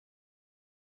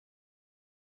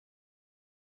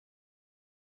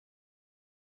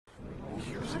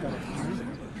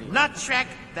Not Shrek.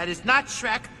 That is not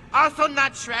Shrek. Also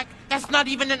not Shrek. That's not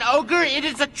even an ogre. It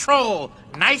is a troll.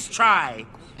 Nice try.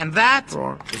 And that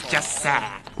is just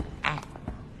sad.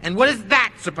 And what is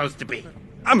that supposed to be?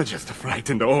 I'm just a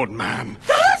frightened old man.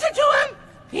 Don't listen to him!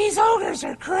 These ogres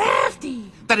are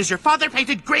crafty. That is your father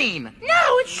painted green.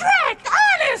 No, it's Shrek.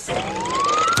 Honest.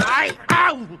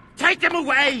 Ow! Take him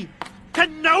away.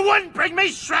 Can no one bring me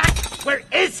Shrek? Where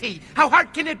is he? How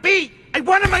hard can it be? I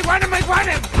want him, I want him, I want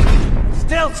him!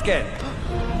 Stiltskin!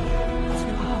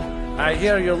 I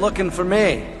hear you're looking for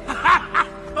me.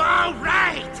 All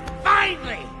right!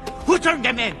 Finally! Who turned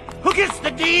him in? Who gets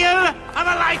the deal of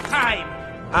a lifetime?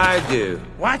 I do.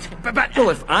 What? But... Well,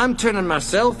 if I'm turning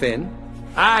myself in,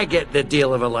 I get the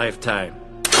deal of a lifetime.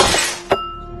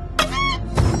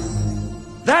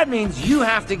 That means you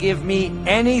have to give me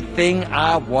anything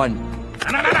I want.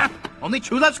 No. Only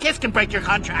true love's kiss can break your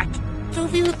contract. So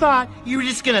if you thought you were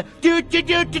just gonna do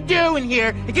in here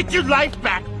and get your life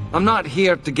back... I'm not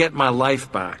here to get my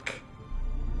life back.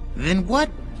 Then what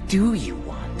do you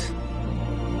want?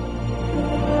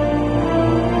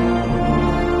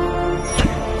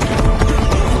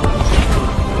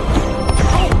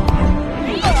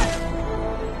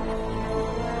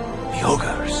 The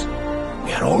ogres.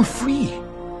 We are all free.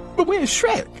 But where's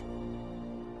Shrek?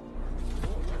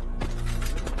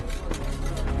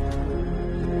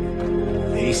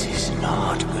 This is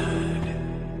not good.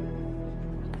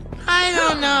 I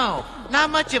don't know. Not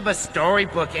much of a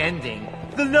storybook ending.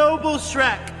 The noble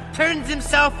Shrek turns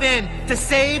himself in to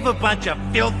save a bunch of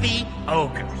filthy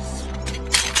ogres.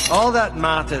 All that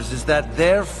matters is that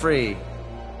they're free,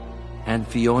 and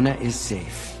Fiona is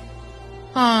safe.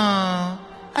 Aw,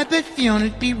 I bet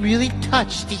Fiona'd be really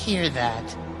touched to hear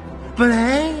that. But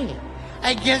hey,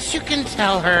 I guess you can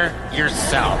tell her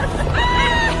yourself.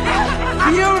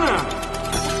 Fiona!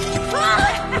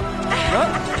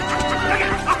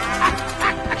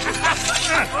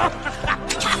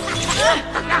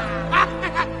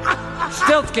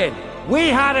 Stiltskin, we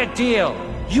had a deal.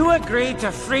 You agreed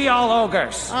to free all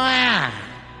ogres. Oh, yeah.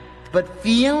 But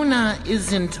Fiona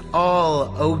isn't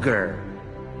all ogre,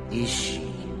 is she?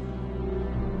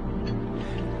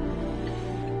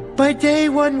 By day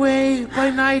one way,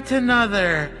 by night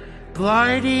another.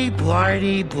 Blardy,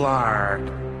 blardy, blar.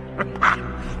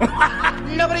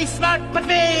 Nobody's smart but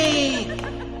me!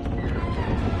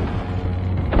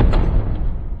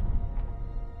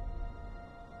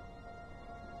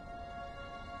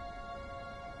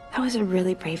 That was a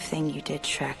really brave thing you did,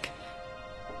 Shrek.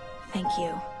 Thank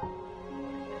you.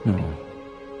 No,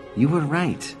 you were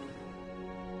right.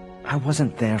 I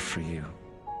wasn't there for you.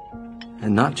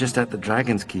 And not just at the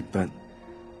Dragon's Keep, but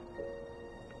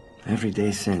every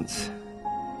day since.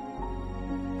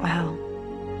 Well,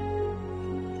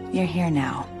 you're here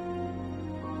now.